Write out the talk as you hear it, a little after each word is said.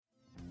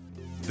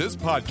This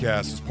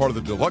podcast is part of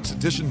the Deluxe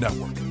Edition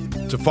Network.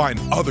 To find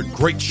other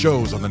great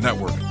shows on the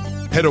network,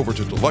 head over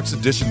to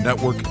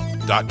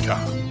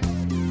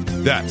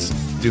deluxeeditionnetwork.com. That's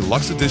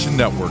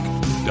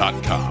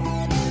deluxeeditionnetwork.com.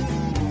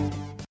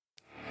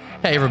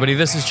 Hey everybody,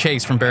 this is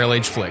Chase from Barrel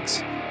Age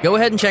Flicks. Go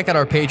ahead and check out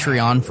our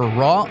Patreon for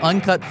raw,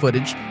 uncut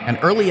footage and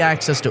early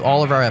access to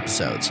all of our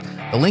episodes.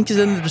 The link is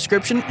in the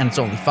description, and it's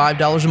only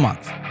 $5 a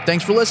month.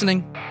 Thanks for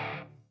listening.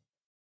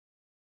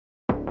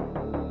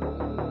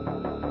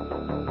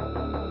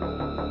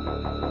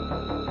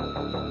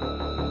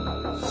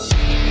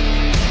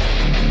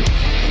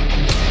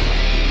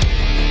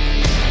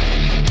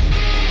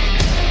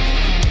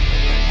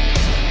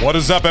 What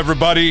is up,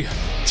 everybody?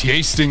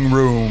 Tasting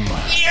room.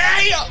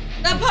 Yeah!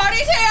 The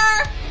party's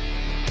here!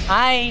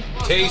 Hi.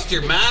 Taste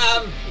your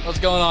mom. What's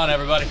going on,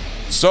 everybody?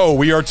 So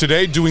we are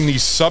today doing the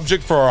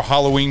subject for our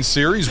Halloween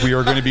series. We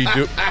are going to be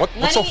doing...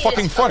 What's so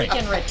fucking funny?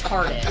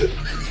 Retarded.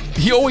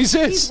 He always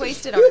is. He's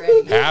wasted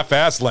already.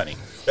 Half-ass Lenny.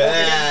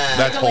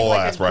 That's whole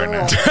ass right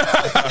now. It's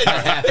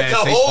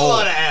a whole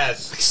lot of ass.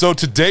 So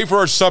today for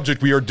our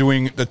subject, we are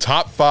doing the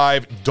top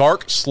 5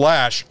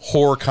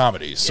 dark/horror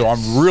comedies. So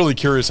I'm really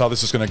curious how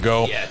this is going to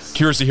go. Yes.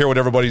 Curious to hear what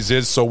everybody's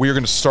is. So we are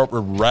going to start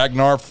with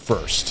Ragnar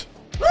first.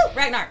 Woo!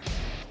 Ragnar.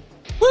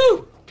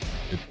 Woo!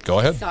 Go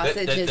ahead.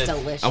 Sausage is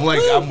delicious. I'm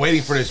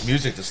waiting for this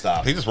music to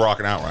stop. He's just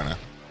rocking out right now.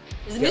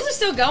 Is the music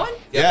still going?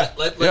 Yeah.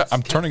 Yeah,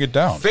 I'm turning it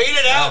down. Fade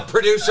it out,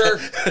 producer.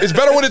 It's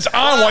better when it's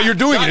on while you're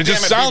doing it. It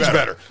just damn it, be sounds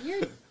better.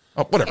 You're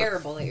Oh, whatever.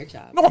 terrible at your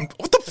job. No,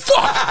 what the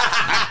fuck?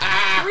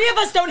 3 of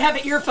us don't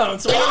have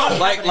earphones, so we don't know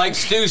like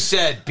Stu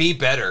said, be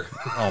better.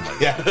 Oh, my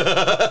God.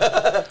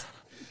 Yeah.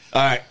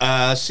 All right.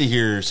 Let's see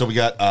here. So we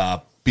got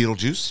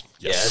Beetlejuice.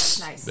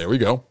 Yes. Nice. There we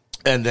go.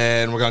 And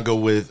then we're going to go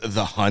with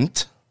The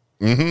Hunt.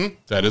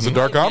 That is a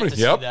dark comedy.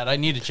 Yep. I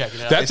need to check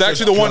it out. That's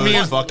actually the one me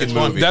and fucking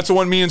movie. That's the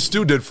one me and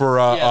Stu did for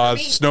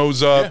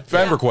Snow's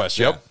fan request.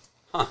 Yep.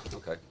 Huh,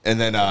 okay.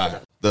 And then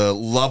the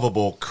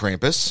lovable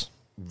Krampus.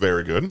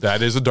 Very good.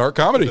 That is a dark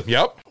comedy.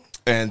 Yep.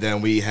 And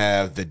then we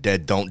have The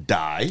Dead Don't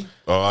Die.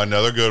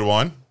 Another good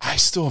one. I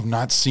still have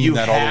not seen You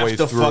that all the have way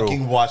to through.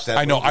 fucking watch that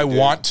I know. movie, I dude.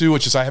 want to.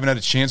 It's just I haven't had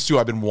a chance to.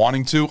 I've been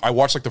wanting to. I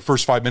watched like the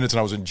first 5 minutes and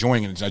I was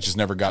enjoying it, and I just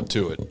never got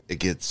to it. It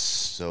gets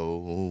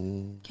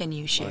so Can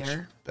you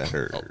share?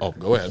 better. Oh,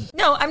 go ahead.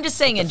 No, I'm just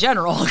saying in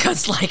general,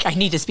 because, I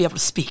need to be able to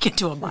speak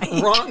into a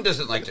mic. Ron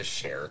doesn't like to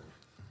share.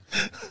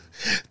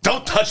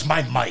 Don't touch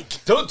my mic.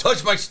 Don't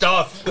touch my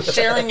stuff.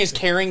 Sharing is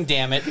caring,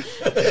 damn it.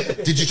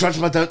 Did you touch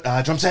my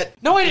drum set?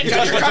 No, I didn't You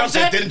touch touched your my drum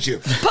set. didn't you?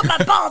 Put my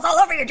balls all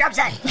over your drum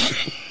set.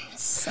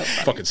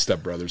 Fucking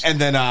stepbrothers. And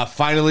then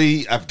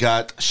finally, I've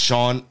got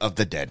Shaun of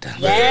the Dead.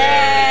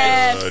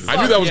 Yes.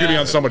 I knew that was going to be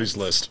on somebody's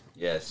list.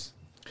 Yes.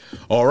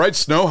 All right,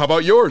 Snow, how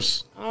about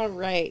yours? All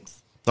right.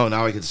 Oh,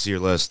 now I get to see your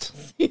list.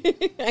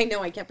 I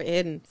know, I kept it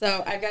hidden.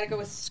 So I've got to go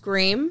with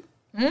Scream,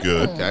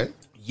 Good. Okay.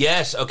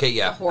 Yes. Okay.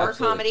 Yeah. horror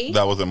absolutely. comedy.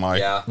 That was in my.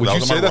 Yeah. Would that you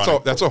was in say my that's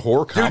running. that's a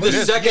horror Dude, comedy?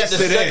 the second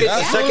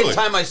Absolutely.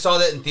 time I saw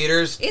that in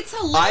theaters, It's I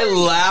hilarious.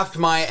 laughed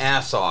my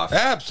ass off.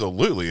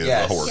 Absolutely is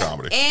Yes. a horror Yeah.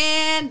 comedy.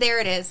 And there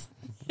it is.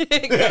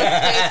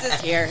 Ghostface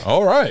is here.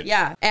 All right.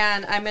 Yeah,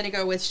 and I'm going to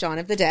go with Shaun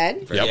of the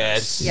Dead. Yep.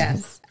 Yes.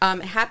 Yes.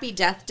 Happy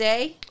Death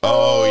Day.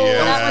 Oh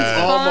yeah.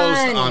 that one's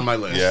Almost fun. on my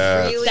list.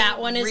 Yeah. Really, That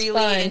one is really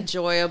fun.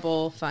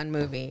 enjoyable, fun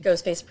movie.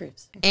 Ghostface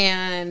approves.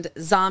 And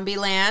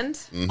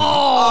Zombieland.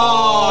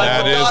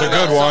 That is a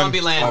good one.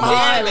 Zombieland.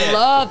 I Damn it.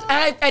 love,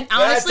 and That's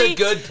honestly, a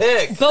good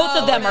pick. both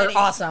of them are many.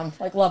 awesome.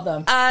 Love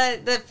them.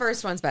 The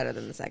first one's better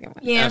than the second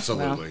one. Yeah.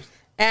 Absolutely.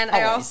 And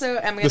I Always. also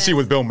am going The scene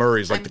with Bill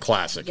Murray is like the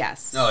classic.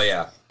 Yes. Oh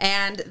yeah.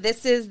 And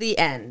This Is the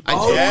End.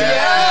 Oh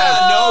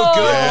yeah. No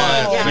good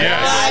one. Yeah.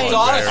 Yes. That's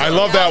awesome. I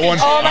love that one.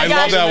 Oh my I gosh,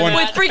 love that one.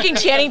 with freaking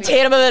Channing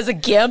Tatum as a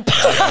gimp.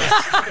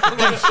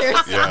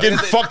 Yeah. Getting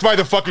fucked by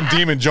the fucking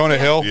demon, Jonah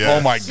Hill. Yes.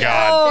 Oh my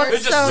God.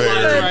 There's just so very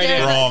good. right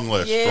There's- Strong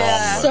list.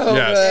 Yeah. Strong list. So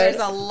Yes. There's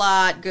good. a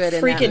lot good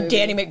in that Freaking movie.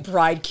 Danny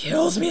McBride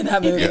kills me in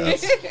that movie.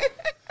 Yes.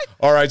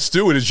 All right,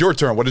 Stu, it is your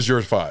turn. What is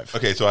your 5?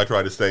 Okay, so I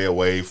try to stay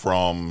away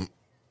from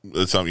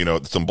some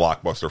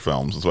blockbuster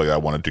films. That's why I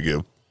wanted to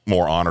give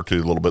more honor to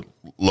a little bit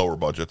lower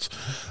budgets.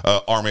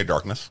 Army of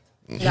Darkness.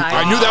 I knew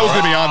that was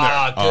going to be on there.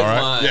 Ah, good All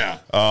right. one. Yeah.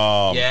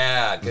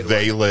 Yeah. Good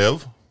They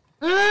Live. one.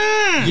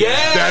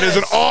 Yes. That is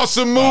an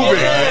awesome movie.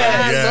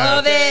 Yeah.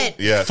 Love it.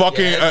 Yeah.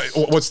 Fucking, Yes.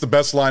 what's the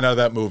best line out of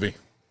that movie?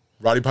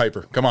 Roddy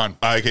Piper. Come on.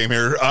 I came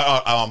here.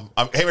 I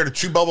came here to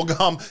chew bubble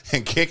gum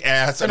and kick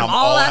ass, and I'm all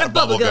all out out of of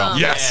bubble bubble gum.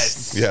 gum.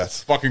 Yes.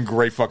 Yes. Fucking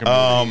great fucking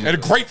movie. And a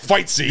great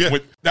fight scene. Yeah.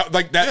 With that,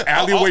 like that Yeah,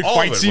 alleyway all of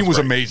fight it scene was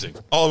great. amazing.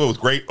 All of it was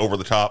great, over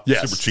the top,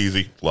 Yes. super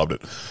cheesy. Loved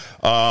it.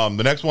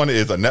 The next one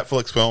is a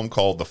Netflix film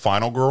called The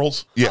Final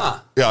Girls. Yeah, Huh.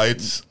 yeah,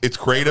 it's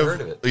creative. Never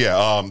heard of it.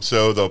 Yeah.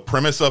 So the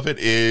premise of it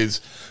is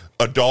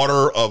a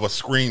daughter of a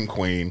scream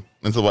queen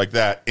and stuff like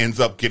that ends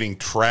up getting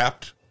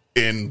trapped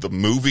in the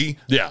movie.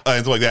 Yeah.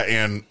 And stuff like that,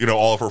 and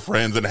all of her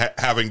friends and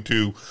having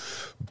to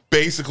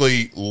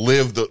basically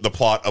live the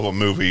plot of a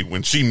movie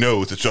when she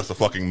knows it's just a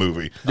fucking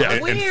movie. Yeah.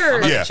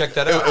 Weird. Yeah, check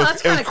that out. That's It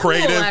was kinda cool,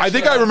 creative. actually. I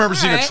think I remember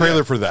seeing a Alright.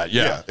 trailer for that.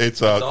 Yeah, Yeah. it's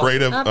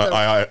creative.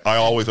 I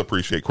always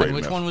appreciate And creative.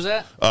 which one was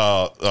that?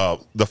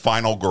 The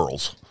Final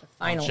Girls.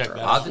 Final Check girl.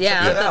 that I'll have to Yeah, check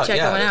I'll that have out. to check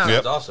Yeah, that one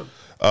that out. sounds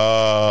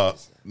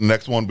awesome.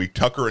 Next one be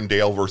Tucker and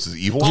Dale versus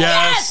Evil.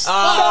 Yes.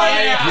 Oh,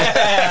 yeah.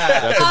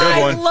 That's a good I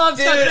one. love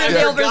Dude, Tucker and I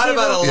Dale forgot versus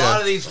about a Evil. lot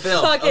of these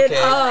films. Fuck it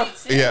Okay. up.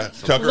 Yeah,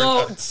 Tucker.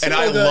 Lord, so and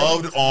I good.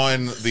 loved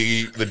on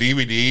the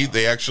DVD,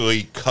 they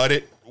actually cut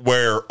it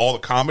where all the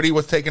comedy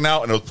was taken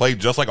out and it was played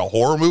just like a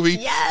horror movie.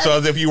 Yes. So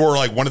as if you were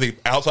like one of the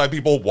outside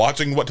people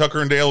watching what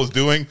Tucker and Dale was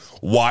doing,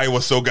 why it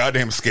was so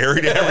goddamn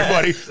scary to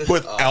everybody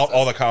without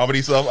all the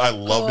comedy stuff. I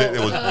loved it. It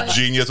was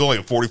genius.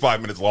 Only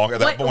 45 minutes long at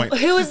that point.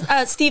 Who is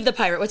Steve the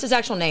Pirate? What's his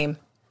actual name?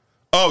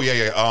 Oh,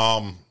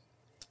 yeah.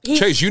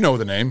 Chase, you know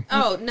the name.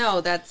 Oh, no,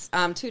 that's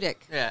Tudyk.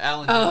 Yeah,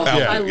 Alan. Oh,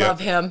 Yeah, I yeah.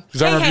 love him.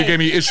 Because I remember you gave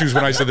me issues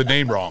when I said the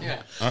name wrong.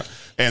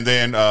 And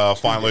then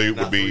finally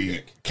would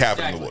be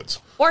Cabin in the Woods.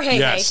 Or Hey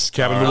Yes,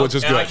 Cabin in the Woods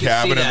is And I good. can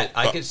Cabin see in that. the-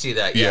 I can see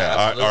that. Yeah, Yeah,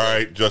 absolutely. all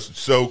right. Just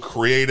so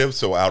creative,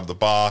 so out of the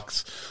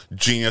box.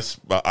 Genius.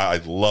 I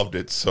loved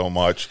it so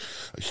much.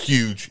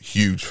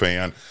 Huge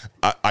fan.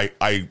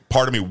 I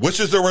part of me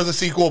wishes there was a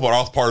sequel, but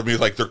also part of me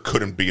is like there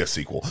couldn't be a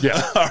sequel. Yeah.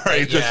 All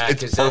right. Yeah,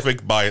 It's 'cause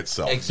perfect by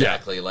itself.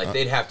 Exactly. Like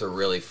they'd have to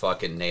really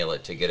fucking nail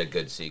it to get a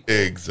good sequel.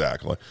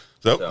 Exactly.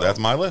 So that's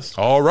my list.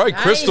 All right,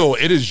 Crystal,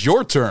 it is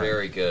your turn.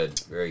 Very good.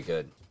 Very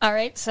good. All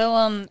right,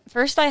 so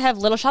first I have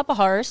Little Shop of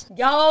Horrors,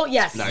 Yo,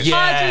 yes.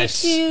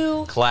 Yes.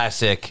 too.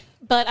 Classic.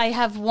 but I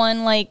have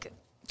one like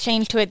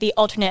change to it, the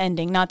alternate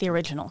ending, not the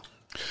original.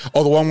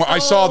 Oh, the one where I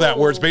saw that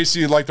where it's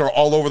basically like they're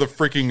all over the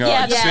freaking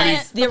Yeah, city.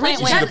 yeah. The You plant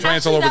see the went.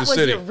 plants all over the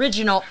city. That was the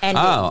original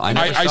ending. Oh,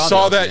 I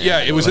saw that. Yeah,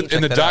 it was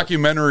in the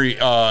documentary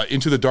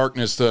Into the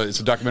Darkness. It's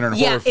a documentary on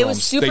Yeah, horror it was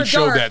films. super They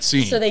showed dark, that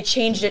scene. so they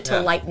changed it to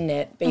lighten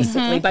it,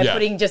 basically, by Yeah.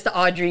 putting just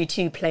Audrey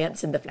 2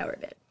 plants in the flower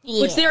bed.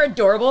 Yeah. Which they're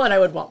adorable, and I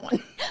would want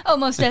one. Oh,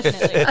 most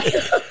definitely.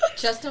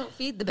 Just don't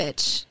feed the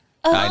bitch.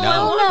 I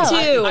know.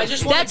 Two. I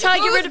just wanna That's how I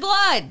get Whose rid of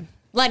blood?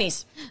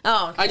 Lenny's.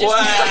 Oh, I just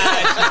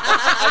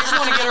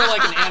want to get her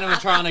like an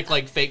animatronic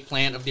like fake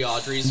plant of the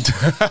Audreys.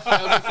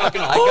 That would be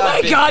fucking awesome. Oh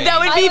my god, that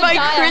would I be would my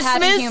die a happy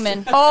Christmas.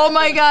 human. Oh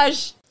my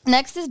gosh.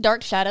 Next is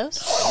Dark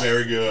Shadows.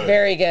 Very good.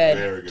 Very good.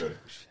 Very good.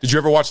 Did you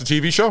ever watch the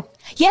TV show?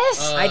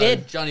 Yes. I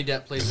did. Johnny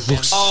Depp plays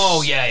the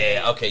Oh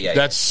yeah. Okay, yeah.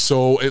 That's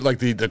so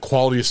the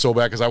quality is so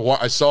bad because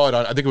I saw it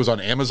on, I think it was on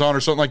Amazon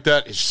or something like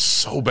that. It's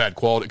so bad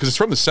quality because it's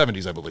from the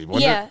 70s, I believe.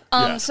 Wasn't Yeah. it?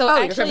 Yeah. So Oh,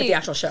 you're talking about actually, the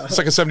actual show. It's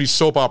like a 70s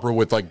soap opera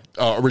with like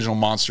original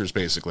monsters,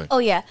 basically. oh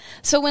yeah.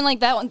 So when like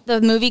the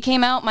movie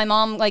came out, my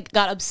mom like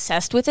got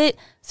obsessed with it.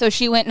 So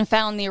she went and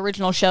found the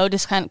original show to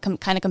kind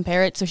of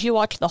compare it. So she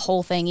watched the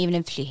whole thing, even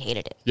if she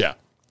hated it. Yeah.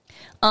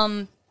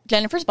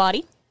 Jennifer's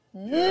Body,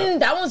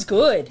 That one's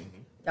good.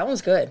 That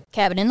one's good.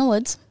 Cabin in the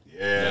Woods,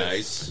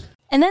 Nice.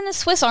 and then the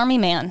Swiss Army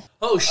Man.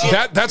 Oh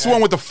shit. That's the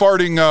one with the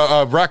farting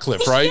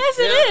Ratcliffe, right? Yes,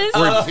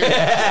 it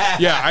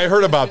is. Yeah, I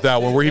heard about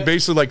that one where he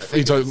basically like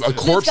he's a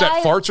corpse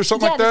that farts or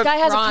something yeah, like that. this guy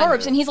has Ron. a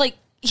corpse, and he's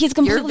your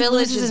completely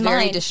village loses is his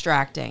very mind.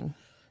 distracting.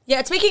 Yeah,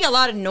 it's making a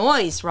lot of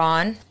noise,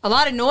 Ron. A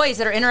lot of noise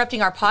that are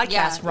interrupting our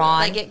podcast, Ron.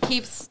 Like it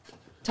keeps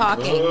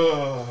talking.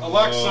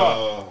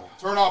 Alexa,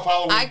 turn off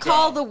Halloween. I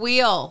call the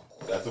wheel.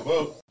 That's a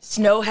vote.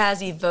 Snow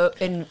has a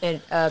vote and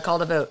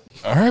called a vote.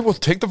 All right, we'll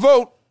take the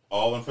vote.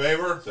 All in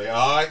favor? Say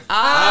aye.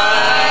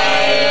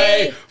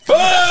 Hey,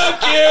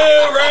 fuck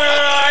you,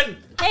 Ron.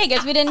 Hey,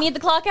 guess we didn't need the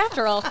clock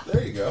after all.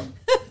 There you go.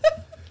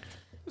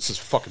 This is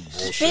fucking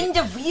bullshit. Spin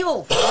the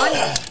wheel,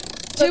 Ron.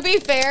 To be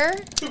fair,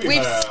 be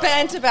we've fair.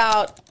 spent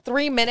about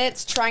 3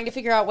 minutes trying to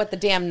figure out what the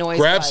damn noise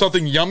Grab was.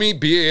 something yummy.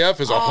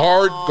 BAF is a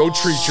hard. Go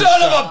treat Son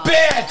yourself. of a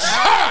bitch.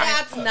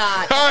 That's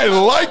not. I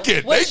like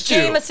it. Which Thank you.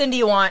 Jameson do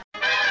you want?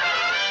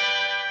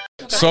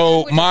 So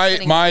We're just my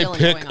spinning my the wheel and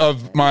pick going on.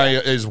 of my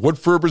is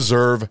Woodford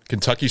Reserve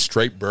Kentucky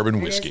Straight Bourbon It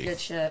is Whiskey. good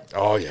shit.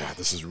 Oh yeah,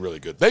 this is really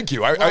good. Thank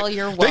you. Well,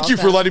 you're thank you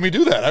for welcome. letting me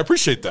do that. I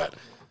appreciate that.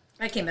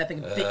 I came up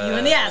and bit you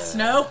in the ass,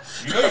 Snow.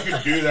 You know you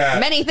can do that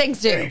Many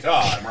things do.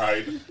 anytime,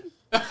 right?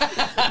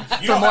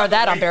 For more of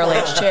that on Barrel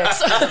Aged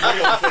Chicks.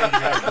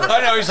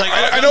 I know. He's like.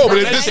 I know, but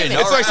it's mention, a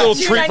all nice right. little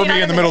treat for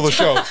me in the middle of the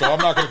show, so I'm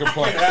not going to You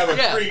complain. can have a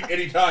Yeah. treat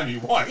anytime you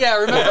want. Yeah,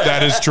 remember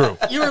That is true.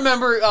 you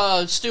remember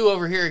Stu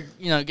over here,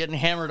 getting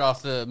hammered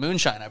off the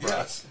moonshine I brought.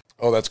 Yes.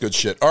 Oh, that's good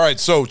shit. All right,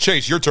 so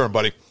Chase, your turn,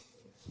 buddy.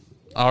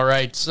 All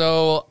right,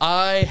 so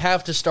I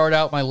have to start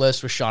out my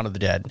list with Shaun of the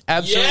Dead.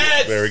 Absolute,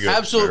 Yes! Very good.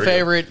 absolute Very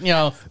favorite.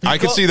 I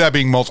could see that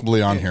being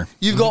multiply on here.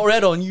 You've got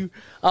red on you.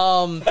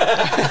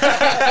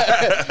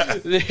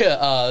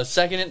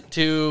 Second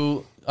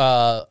to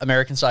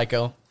American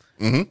Psycho.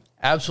 Mm-hmm.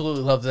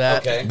 Absolutely love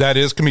that. Okay. That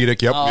is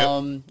comedic. Yep.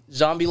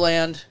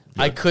 Zombieland.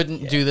 I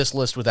couldn't do this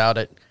list without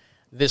it.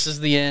 This is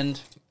the end.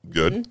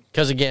 Good.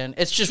 Because again,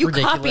 it's just You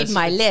ridiculous. copied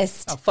my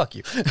list. Oh, fuck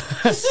you.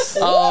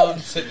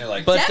 Sitting there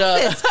like. But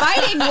Texas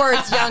fighting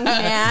words, young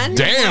man.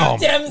 Damn.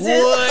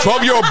 Demses.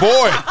 12-year-old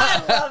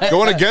boy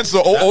going against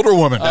the older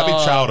woman. That'd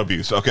be child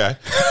abuse, okay?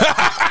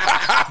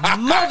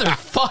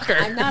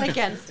 Motherfucker. I'm not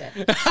against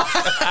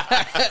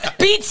it.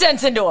 Beat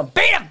sense into him.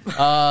 Beat him.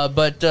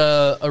 But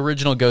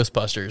original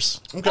Ghostbusters.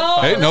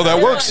 Hey, no,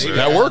 that works.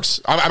 That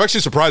works. I'm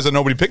actually surprised that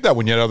nobody picked that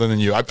one yet other than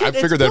you. I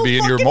figured that'd be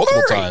in here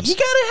multiple times. You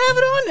gotta have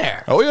it on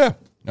there. Oh, yeah.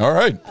 All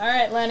right. All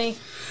right, Lenny.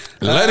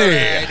 Lenny. All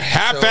right,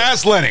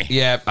 Half-ass Lenny.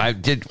 Yeah, I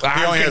did.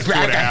 He only has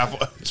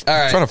 2.5. All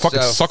right, Trying to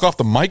fucking so suck off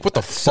the mic? What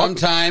the fuck?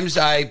 sometimes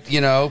I,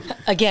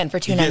 Again for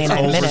 $2.99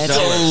 a minute.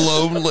 so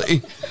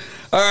lonely.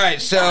 All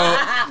right, so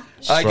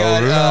I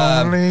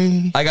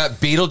got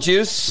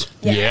Beetlejuice.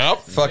 Yep.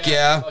 Fuck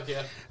yeah.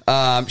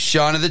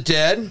 Shaun of the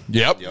Dead.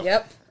 Yep.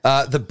 Yep.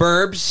 The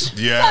Burbs.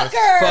 Yes.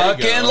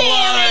 Fucking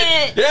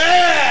love it.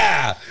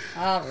 Yeah.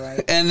 All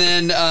right. And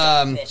then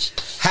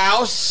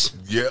House.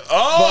 Yeah.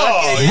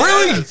 Oh,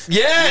 Really? yes.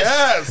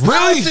 Yes.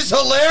 Really? House is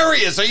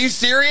hilarious. Are you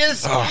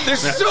serious?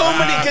 There's so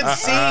many good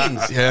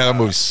scenes. Yeah, that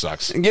movie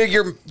sucks.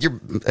 You're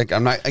like,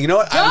 I'm not. You know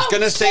what? I was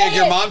gonna say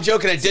your mom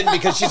joke, and I didn't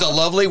because she's a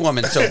lovely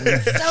woman. So I'm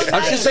just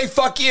gonna say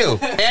fuck you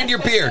and your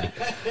beard.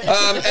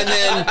 And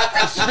then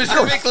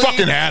specifically,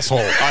 Fucking asshole.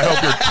 I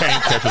hope your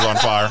tank catches on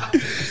fire.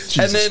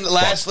 and then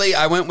lastly,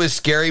 I went with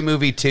Scary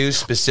Movie 2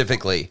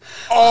 specifically.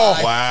 Oh,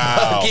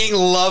 wow. Fucking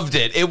loved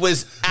it. It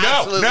was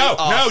absolutely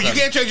awesome. You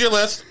can't change your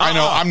list. I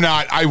know. I'm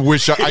not. I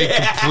wish I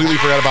completely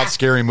forgot about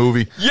Scary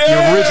Movie. The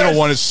Yes! original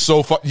one is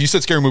so fun. You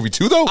said Scary Movie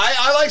 2, though?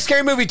 I like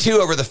Scary Movie 2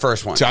 over the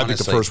first one. See, I think the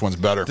honestly. first one's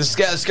better. The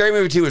Scary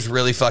Movie 2 was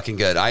really fucking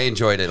good. I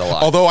enjoyed it a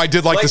lot. Although I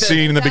did like the the-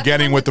 scene in the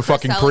beginning with the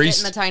fucking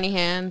priest. and the tiny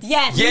hands.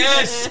 Yes.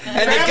 Yes,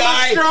 and the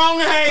guy, strong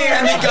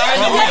hand. and the guy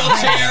in the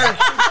wheelchair.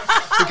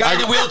 The guy in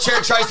the wheelchair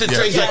tries to.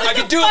 He's like, I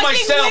can do it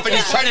myself, and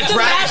he's trying to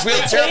drag his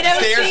wheelchair up the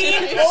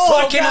stairs.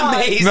 Fucking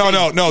amazing.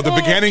 No. The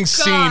beginning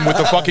scene with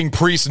the fucking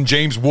priest and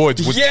James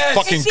Woods was Yes.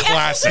 fucking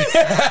classic.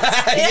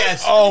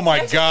 Yes. Oh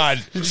my god!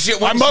 Shit,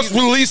 I when must she-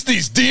 release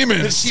these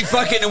demons. She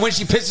fucking, and when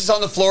she pisses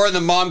on the floor, and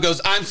the mom goes,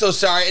 "I'm so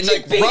sorry," and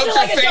like beats rubs her her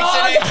like a face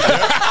dog. in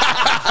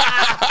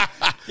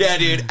it. Yeah,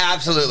 dude,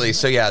 absolutely.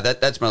 So yeah,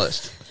 that's my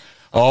list.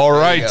 All you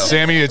right, go.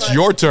 Sammy, it's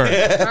your turn.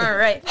 All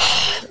right.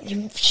 You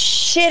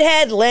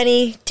shithead,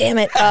 Lenny. Damn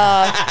it.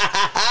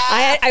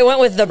 I went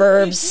with the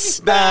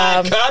Burbs.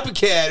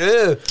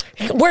 Copycat.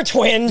 Ugh. We're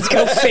twins.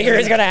 Go figure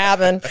it's gonna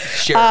happen.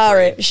 Share a All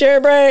brain. right, share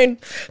a brain.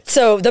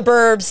 So the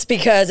Burbs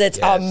because it's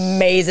Yes.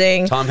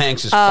 amazing. Tom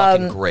Hanks is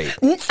fucking great.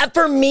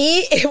 For me,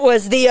 it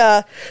was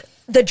the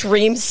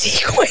dream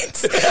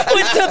sequence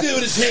with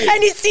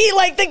and you see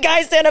like the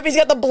guy stand up. He's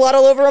got the blood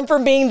all over him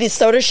from being the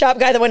soda shop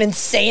guy that went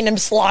insane and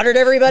slaughtered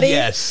everybody.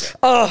 Yes.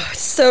 Oh,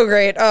 so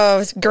great. Oh,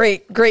 it's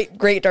great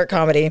dark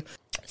comedy.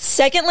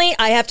 Secondly,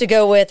 I have to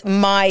go with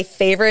my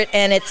favorite,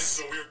 and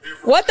it's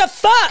what the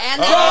fuck?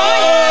 And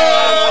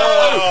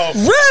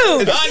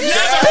Rude!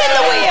 Spin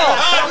the wheel!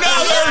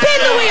 Spin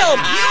the wheel!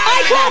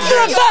 I called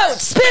for a vote!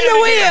 Spin the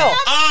wheel!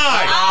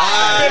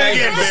 Spin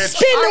again, bitch.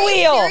 Spin the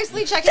wheel!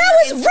 Seriously checking That her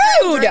was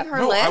Instagram rude! during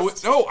her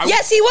list?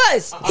 Yes, he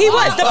was. He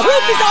was. The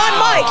proof is on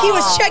Mike. He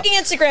was checking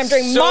Instagram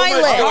during my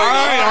list. All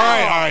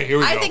right, here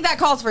we go. I think that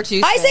calls for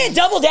 2 spins. I say a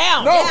double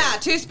down. Yeah,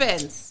 2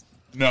 spins.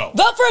 no.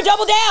 Vote for a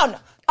double down.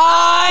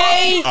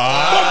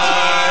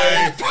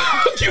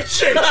 You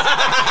Chase. All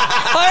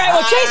right,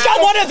 well, Chase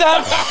got one of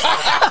them.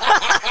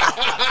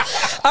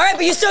 All right,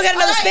 but you still got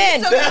another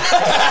spin.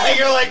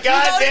 You're like,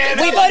 God damn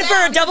it. We voted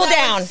for a double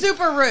down.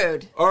 Super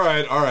rude. All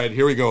right,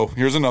 here we go.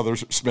 Here's another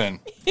spin.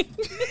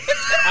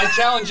 I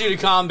challenge you to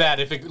combat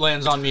if it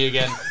lands on me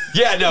again.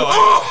 Yeah, no.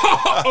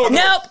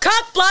 Nope,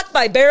 cock blocked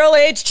by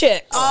barrel-aged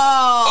chicks.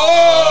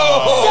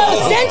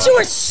 So since you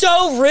were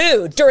so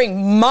rude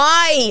during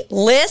my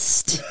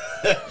list,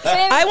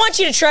 I want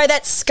you to try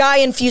that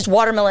Sky-infused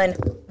watermelon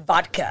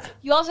vodka.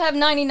 You also have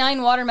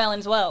 99 watermelon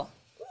as well.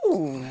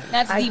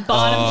 That's the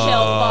bottom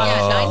shelf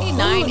bottle. Yeah,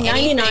 99.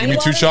 99. Give me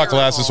 2 shot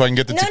glasses so I can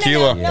get the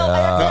tequila. No,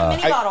 that's a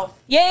mini bottle.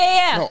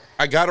 Yeah. No,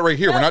 I got it right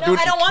here. We're not doing.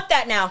 I don't want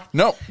that now.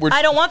 No,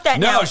 I don't want that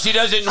now. No, she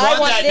doesn't I want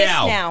want that this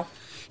now.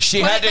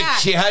 She Put had it to. back.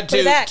 She had Put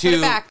it to. back. Put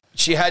it back.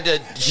 She had to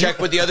check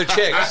with the other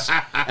chicks,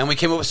 and we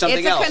came up with something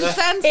It's a else.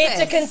 consensus.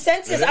 It's a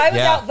consensus. I was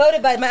Yeah.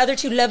 outvoted by my other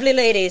 2 lovely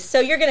ladies. So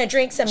you're going to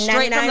drink some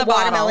Straight from 99 the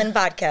bottle. watermelon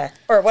vodka.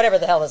 Or whatever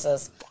the hell this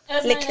is.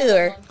 That's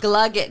Liqueur.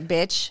 Glug it,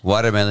 bitch.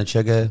 Watermelon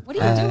sugar. What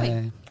are you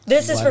doing?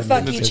 This is for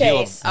fuck you,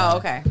 Chase. Oh,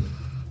 okay.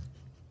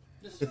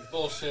 This is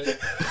bullshit.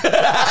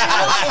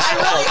 I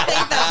really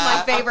think that's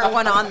my favorite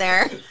one on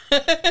there.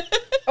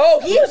 Oh,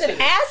 he was an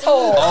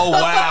asshole. Oh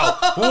wow!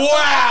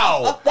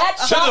 Wow! That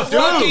To shot the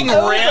fucking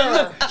over.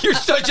 rim. You're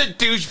such a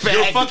douchebag.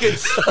 You're fucking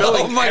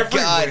spilling Oh my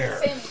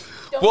everywhere. god.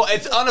 Well,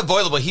 it's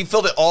unavoidable. He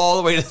filled it all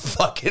the way to the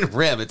fucking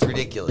rim. It's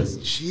ridiculous.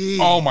 Jeez.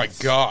 Oh my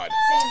god.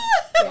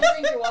 Don't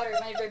drink your water.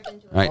 It might drip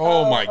into it. Right.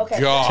 Oh my okay.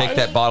 god. Take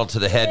that bottle to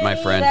the head, my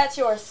friend. That's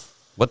yours.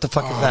 What the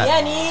fuck is that?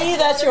 Yeah, Nee,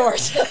 that's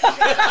yours. I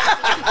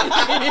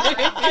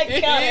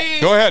got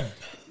it. Go ahead.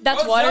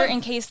 That's water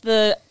in case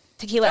the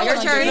tequila. Your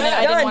I turn.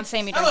 didn't want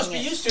Sammy drinking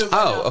it.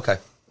 Oh, okay.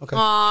 Okay.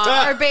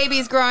 Aw, our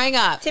baby's growing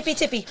up. Tippy.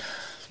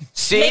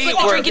 See, Make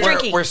what you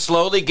drinky. we're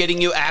slowly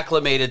getting you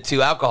acclimated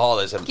to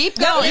alcoholism. Keep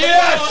going.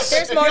 Yes!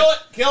 There's more.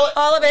 Kill it.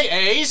 All of it.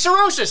 Hey,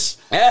 cirrhosis.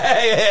 No,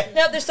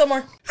 there's still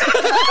more.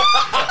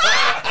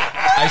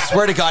 I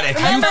swear to God, if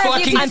Remember, you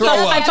fucking I'm throw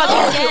fucking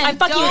up. with you. I'm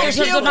fucking with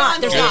you. There's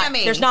not. There's not.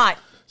 Sammy. There's not.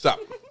 Stop.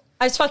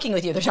 I was fucking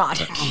with you. There's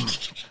not.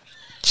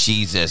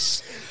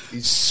 Jesus.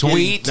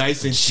 Sweet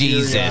nice and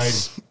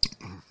Jesus.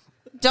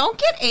 Don't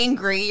get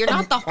angry. You're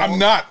not the whole. I'm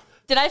not.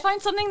 Did I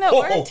find something that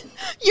worked?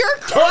 You're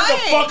Turn crying.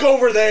 the fuck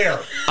over there.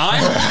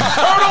 I'm Turn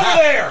over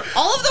there.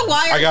 All of the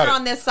wires I got are it.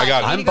 on this I side.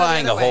 got it. You need I'm to go the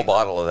buying a other whole way.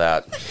 bottle of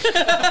that.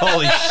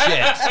 Holy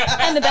shit.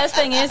 And the best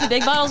thing is, the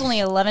big bottle's only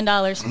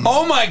 $11.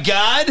 Oh my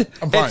God.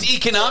 I'm fine. It's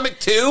economic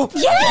too?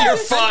 Yes. You're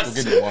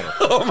fucked.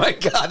 Oh my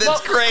God,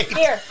 that's great.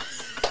 Here.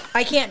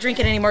 I can't drink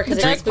it anymore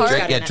because there's booze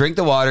Drink- got in it. Drink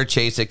the water,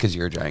 chase it because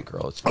you're a giant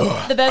girl. It's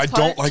fine. The best I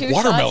part, don't like 2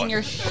 watermelon. shots and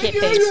you're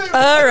shit-faced.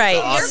 All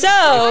right.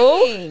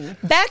 So,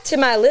 back to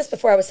my list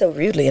before I was so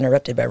rudely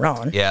interrupted by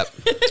Ron. Yep.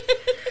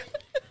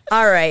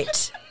 All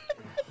right.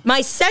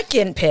 My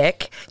second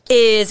pick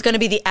is going to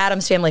be the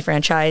Addams Family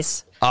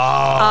franchise.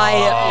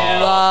 I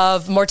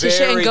love Morticia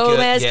Very and good.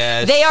 Gomez.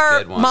 Yes, they are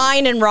good one.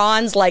 mine and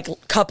Ron's like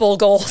couple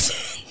goals.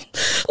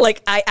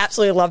 Like I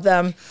absolutely love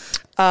them.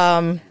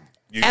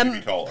 You need to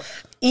be taller.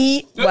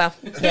 Well,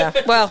 yeah.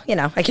 Well, you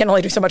know, I can't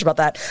only do so much about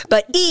that.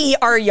 But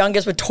our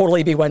youngest, would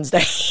totally be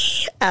Wednesday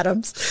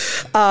Addams.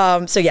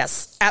 So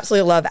yes,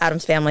 absolutely love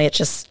Addams Family.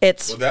 It's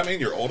Would that mean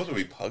your oldest would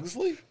be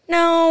Pugsley?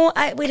 no,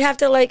 we'd have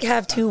to like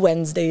have 2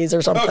 Wednesdays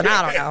or something. Okay.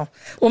 I don't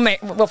know.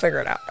 We'll figure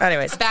it out.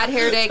 Anyways, Bad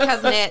hair day,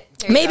 cousin it.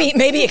 There you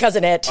maybe a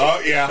cousin it.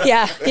 Oh, yeah.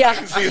 Yeah. I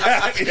can see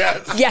that,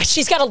 yes. Yeah,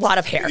 she's got a lot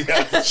of hair.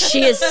 Yes.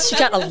 She's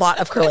got a lot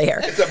of curly hair.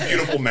 It's a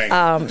beautiful name.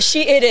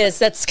 It is.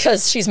 That's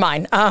because she's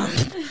mine.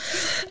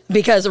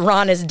 Because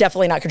Ron is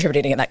definitely not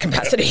contributing in that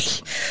capacity.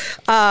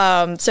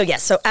 So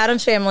yes, so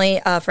Addams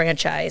Family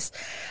franchise.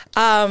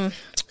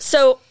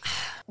 So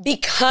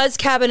because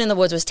Cabin in the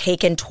Woods was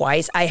taken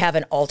twice, I have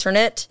an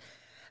alternate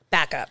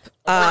backup.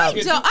 So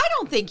I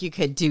don't think you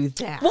could do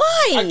that.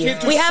 Why?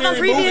 We have on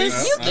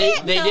previous. You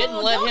can't. They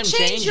didn't let don't him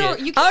change your, it.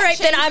 you can't All right,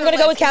 then change I'm your going to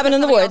go with list Cabin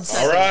in the because Woods.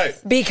 somebody else All right.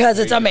 Because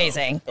it's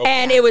amazing.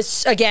 And it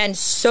was, again,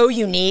 so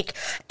unique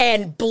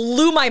and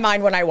blew my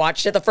mind when I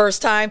watched it the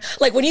first time.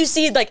 Like, when you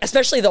see, like,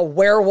 especially the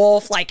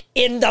werewolf, like,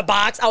 in the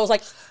box, I was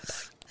like,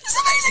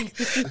 it's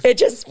amazing. It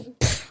just,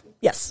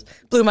 yes,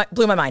 blew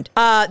my mind.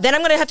 Then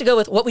I'm going to have to go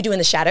with What We Do in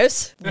the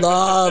Shadows.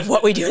 Love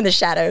What We Do in the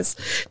Shadows.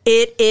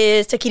 It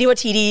is Taika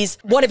Waititi's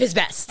one of his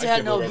best. Yeah,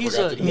 no, he's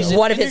an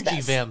One of his energy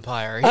best.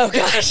 vampire. Oh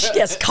gosh,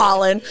 yes,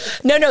 Colin.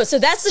 No. So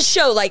that's the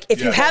show. Like, if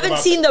you Yeah, haven't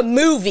about- seen the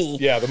movie,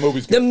 Yeah, the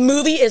movie's the good.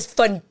 movie is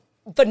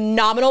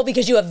phenomenal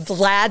because you have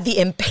Vlad the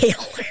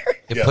Impaler,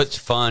 It Yes. puts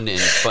fun in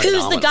who's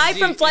phenomenal. the guy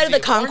from Flight of the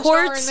is he a porn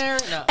star Conchords, in there?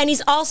 No. and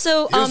he's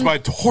also Here's my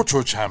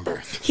torture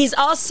chamber. he's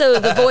also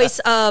the voice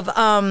of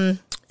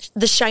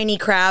the shiny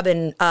crab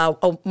in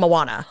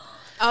Moana.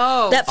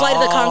 Oh, That Flight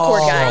of the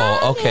Conchord guy.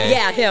 Oh, okay.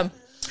 Yeah, him.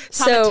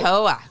 So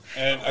Tamatoa.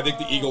 And I think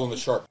The Eagle and the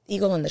Shark.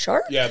 Eagle and the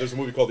Shark. Yeah, there's a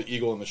movie called The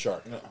Eagle and the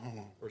Shark.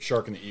 Or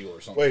Shark and the Eagle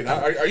or something. Wait,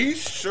 are you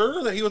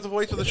sure that he was the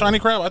voice of the shiny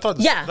crab? I thought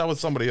Yeah. that was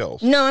somebody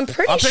else. No, I'm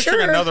pretty I'm picturing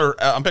sure. another.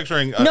 I'm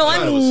picturing. No,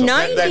 I'm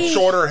that 90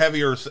 shorter,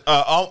 heavier. The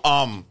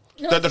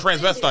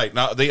transvestite.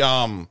 No,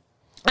 the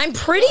I'm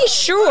pretty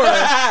sure.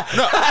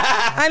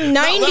 I'm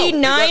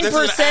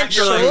 99%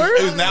 sure.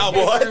 Who's now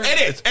what?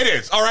 It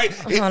is. All right.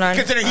 Hold on.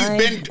 Considering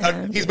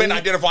he's been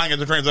identifying as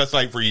a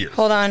transvestite for years.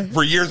 Hold on.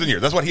 For years and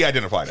years. That's what he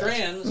identified as.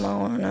 Trans.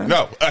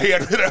 No, he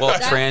had. Well,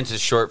 trans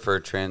is short for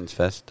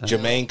transvestite.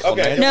 Jermaine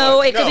Okay. Clement.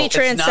 No, it could be it's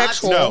not.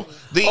 transsexual. No.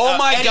 Oh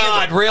my Eddie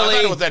God, Izzard. really? I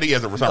thought it was Eddie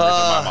Izzard for some reason in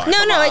my mind. No,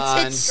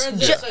 on. it's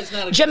Transvestite's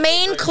not a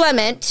Jermaine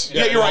Clement,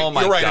 Yeah, you're right. Oh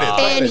my You're right. God.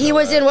 It is. and he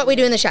was in What We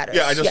Do in the Shadows.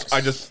 Yeah, I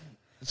Yes. just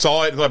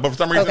saw it, but for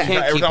some reason, Okay.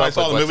 every Keep time I up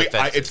saw the with movie, what's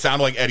offensive. it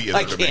sounded like Eddie Izzard.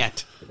 I to me.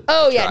 can't.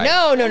 Oh yeah, Try.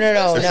 no.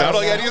 It sounded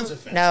like Eddie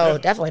Izzard. No,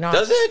 definitely not.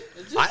 Does it?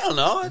 I don't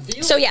know.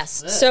 So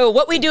yes, so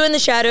What We Do in the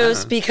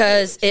Shadows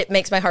because it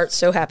makes my heart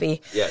so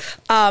happy. Yes.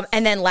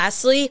 And then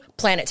lastly,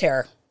 Planet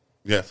Terror.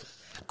 Yes.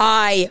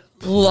 I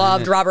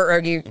loved Robert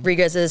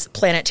Rodriguez's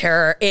Planet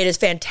Terror. It is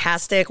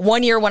fantastic.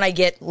 One year when I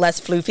get less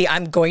floofy,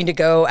 I'm going to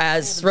go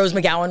as Rose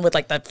McGowan with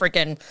like the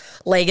freaking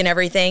leg and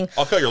everything.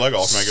 I'll cut your leg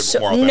off and make it So,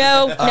 more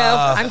no, authentic.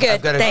 I'm good.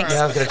 I've gotta- Thanks.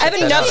 yeah, I've gotta I have check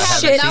that enough out. I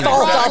haven't shit seen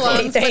falls that. off of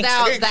me. Problems Thanks.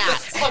 without that.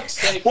 Fuck's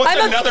sake. What's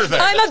I'm another thing?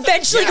 I'm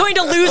eventually going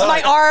to lose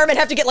my arm and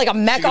have to get like a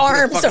mech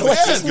arm, so fucking let's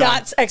machine just gun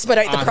not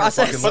expedite the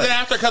process. But then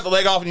after I cut the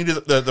leg off and you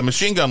do the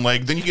machine gun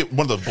leg, then you get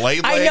one of the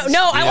blade I legs.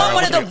 know. No, I want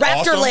one of the Which would be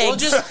raptor awesome.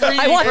 legs. just 3D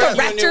I want the print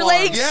you a new raptor arm.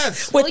 legs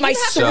Yes. with Well, my you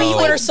have to sweet do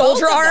Winter both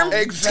Soldier of them. arm.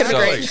 Exactly. It's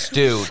gonna be great.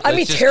 Stu, I'd be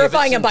let's just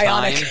terrifying give it and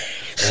some bionic.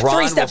 time. Ron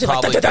 3 will steps in like,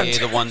 probably dun-dun-dun. be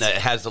the one that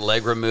has the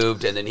leg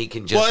removed, and then he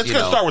can just, Well, it's you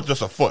going to know. start with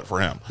just a foot for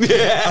him.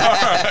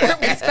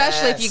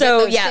 Especially if you So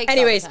get those yeah. shakes all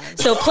Anyways, the time.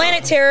 so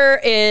Planet Terror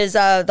is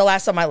the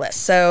last on my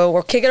list. So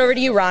we'll kick it over to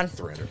you, Ron.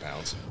 300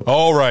 pounds.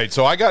 All right,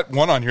 so I got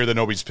one on here that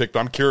nobody's picked.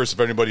 I'm curious if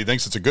anybody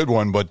thinks it's a good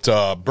one, but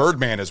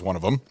Birdman is one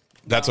of them.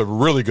 That's a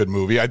really good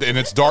movie, and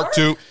it's dark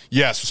too.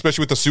 Yes,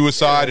 especially with the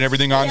suicide and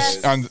everything on,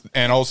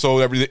 and also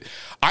everything.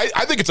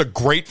 I think it's a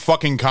great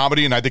fucking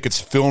comedy, and I think it's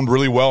filmed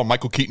really well.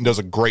 Michael Keaton does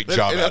a great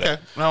job at it.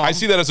 I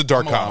see that as a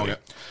dark comedy.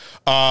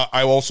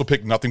 I also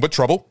picked Nothing But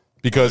Trouble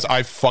because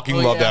I fucking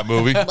love that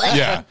movie.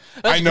 Yeah,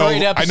 I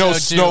know.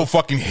 Snow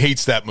fucking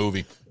hates that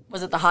movie.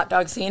 Was it the hot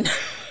dog scene?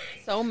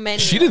 So many.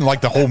 She didn't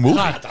like the whole movie.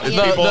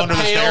 People under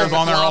the stairs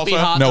on there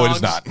also. No, it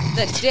is not.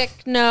 The dick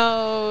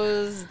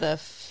nose, the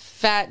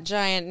fat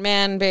giant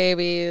man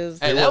babies.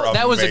 Hey,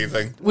 that was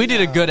amazing. We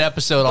did a good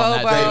episode on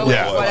that. Bobo, Too.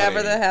 Yeah.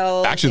 whatever the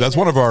hell. Actually, that's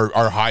one of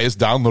our highest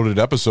downloaded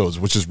episodes,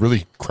 which is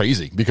really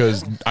crazy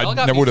because I Y'all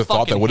got never me would have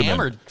thought that fucking would have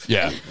hammered. been.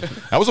 Yeah,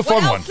 that was a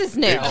fun What one. else is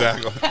new?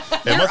 Exactly.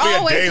 It You're must be a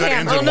always day that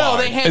ends hammered. in No, Y.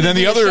 they handed And then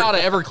me the a other- shot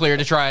of Everclear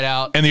to try it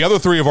out. And the other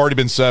three have already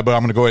been said, but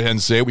I'm going to go ahead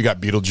and say it. We got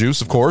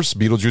Beetlejuice, of course.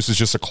 Beetlejuice is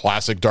just a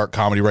classic dark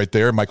comedy right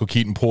there. Michael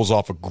Keaton pulls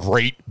off a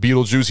great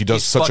Beetlejuice. He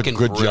does He's such a fucking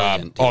good job.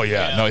 brilliant, dude. Oh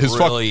yeah, no, his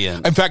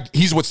Brilliant. In fact,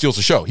 he's what steals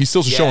the show. He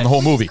steals the show in the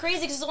whole movie.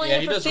 Crazy because it's only Yeah,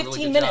 in he for does a really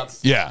 15 good job. minutes.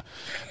 Yeah,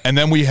 and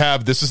then we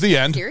have This Is the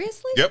End.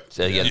 Seriously? Yep.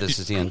 So yeah, this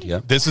is the end. Yeah.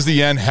 This Is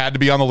the End had to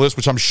be on the list,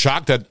 which I'm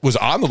shocked that was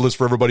on the list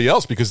for everybody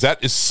else because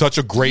that is such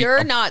a great.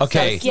 You're not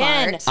Okay. so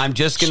smart. Again, I'm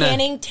just gonna.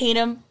 Channing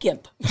Tatum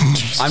Gimp.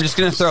 I'm just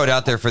gonna throw it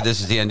out there for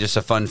This Is the End. Just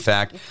a fun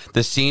fact: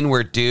 the scene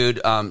where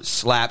dude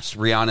slaps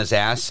Rihanna's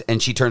ass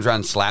and she turns around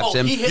and slaps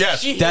him.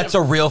 Yes. That's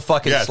a real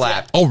fucking Yes.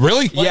 slap. Oh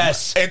really?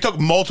 Yes. It took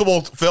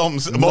multiple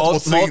films, multiple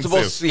scenes.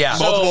 multiple- too. yeah.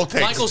 Multiple So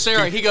takes. Michael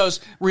Cera, he goes,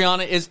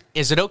 Rihanna,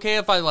 is it okay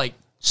if I like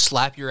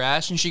slap your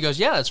ass? And she goes,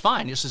 yeah, that's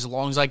fine, just as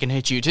long as I can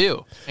hit you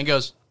too. And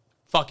goes,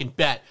 fucking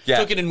bet. Yeah,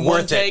 Took it in worth one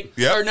it. take.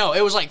 Yep. Or no,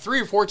 it was like 3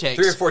 or 4 takes.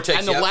 3 or 4 takes,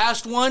 And the yep.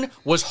 last one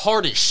was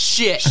hard as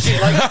shit.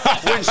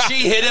 Like when she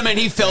hit him and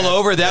he fell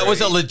over, that was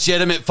a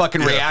legitimate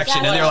fucking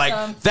reaction, That and they're was like,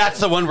 awesome. "That's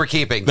the one we're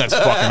keeping." That's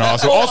fucking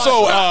awesome.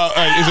 Also,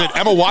 is it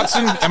Emma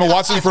Watson? Emma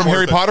Watson from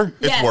Harry Potter.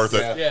 It's Yes. worth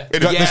it. Yeah.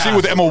 It The is. scene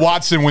with Emma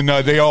Watson when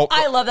they all.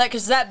 I love that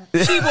because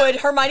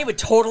Hermione would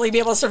totally be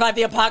able to survive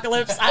the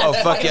apocalypse. Oh,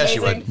 fuck yeah, she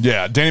would.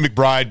 Yeah, Danny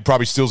McBride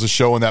probably steals the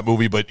show in that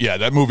movie, but yeah,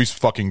 that movie's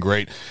fucking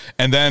great.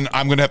 And then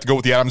I'm gonna have to go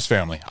with the Addams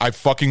Family. I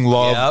fucking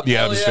love Yep. the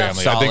Addams yeah.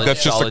 Family. I think Solid-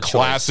 that's just a solid choice.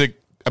 classic.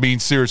 I mean,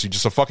 seriously,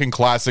 just a fucking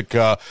classic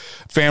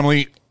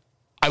family.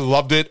 I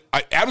loved it.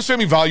 Addams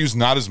Family Values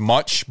not as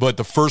much, but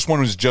the first one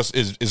was just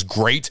is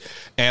great,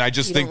 and I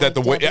just think that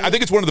the way I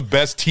think it's one of the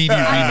best TV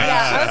remakes.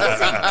 Yeah, I was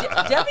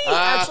gonna say Debbie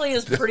actually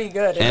is pretty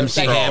good.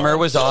 MC Hammer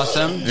was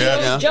awesome.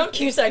 Yeah. Joan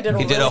Cusack did.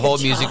 He did a whole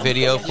music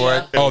video for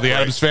it. Oh, the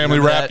Addams Family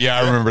rap. Yeah,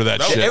 I remember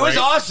that shit. It was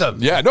awesome.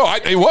 Yeah, no,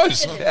 it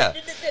was. Yeah.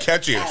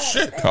 Catchy as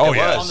shit. Oh It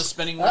yeah. On the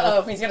spinning wheel.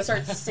 Oh, he's gonna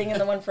start singing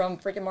the one from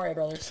freaking Mario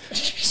Brothers.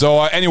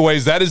 So,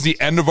 anyways, that is the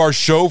end of our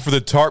show for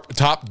the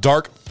top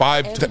dark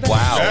 5.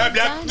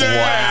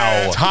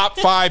 Wow. Top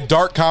 5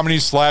 dark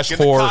comedies / Get the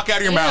horror. cock out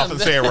of your mouth and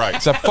say it right.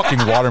 It's a fucking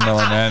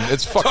watermelon, man.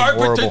 It's fucking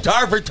horrible.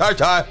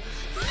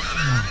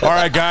 All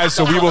right, guys.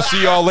 So we will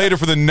see y'all later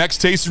for the next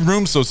tasting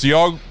room. So see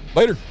y'all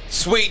later.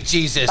 Sweet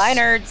Jesus. Bye,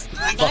 nerds.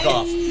 Fuck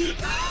off.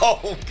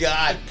 Oh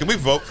God. Can we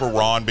vote for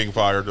Ron being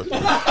fired?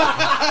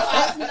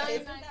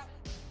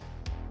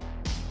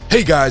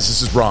 Hey guys,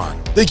 this is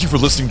Ron. Thank you for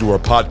listening to our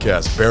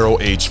podcast, Barrel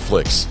Age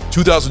Flicks.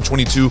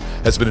 2022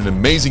 has been an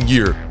amazing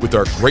year with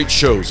our great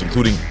shows,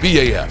 including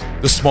BAF,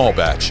 The Small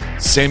Batch,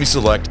 Sammy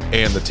Select,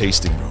 and The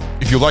Tasting Room.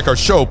 If you like our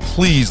show,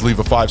 please leave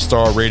a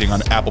 5-star rating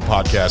on Apple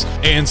Podcasts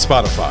and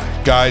Spotify.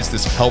 Guys,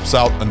 this helps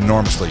out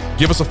enormously.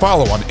 Give us a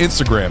follow on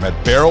Instagram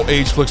at Barrel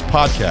Age Flicks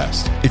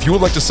Podcast. If you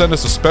would like to send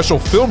us a special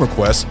film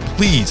request,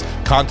 please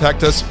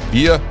contact us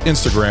via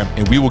Instagram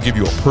and we will give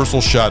you a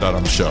personal shout out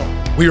on the show.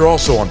 We are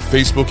also on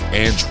Facebook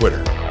and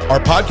Twitter. Our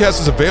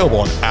podcast is available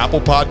on Apple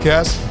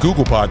Podcasts,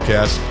 Google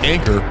Podcasts,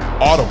 Anchor,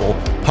 Audible,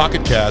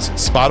 Pocket Cast,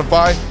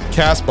 Spotify,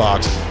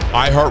 CastBox,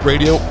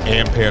 iHeartRadio,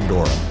 and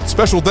Pandora.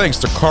 Special thanks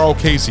to Carl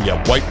Casey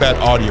at White Bat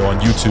Audio on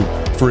YouTube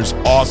for his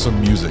awesome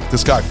music.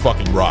 This guy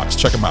fucking rocks.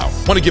 Check him out.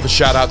 Want to give a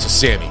shout out to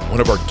Sammy,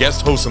 one of our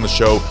guest hosts on the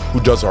show who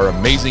does our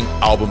amazing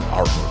album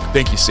artwork.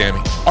 Thank you, Sammy.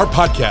 Our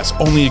podcast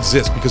only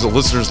exists because of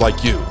listeners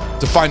like you.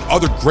 To find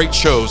other great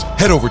shows,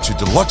 head over to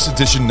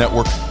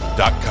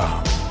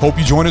deluxeeditionnetwork.com. Hope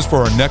you join us for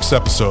our next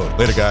episode.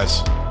 Later,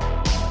 guys.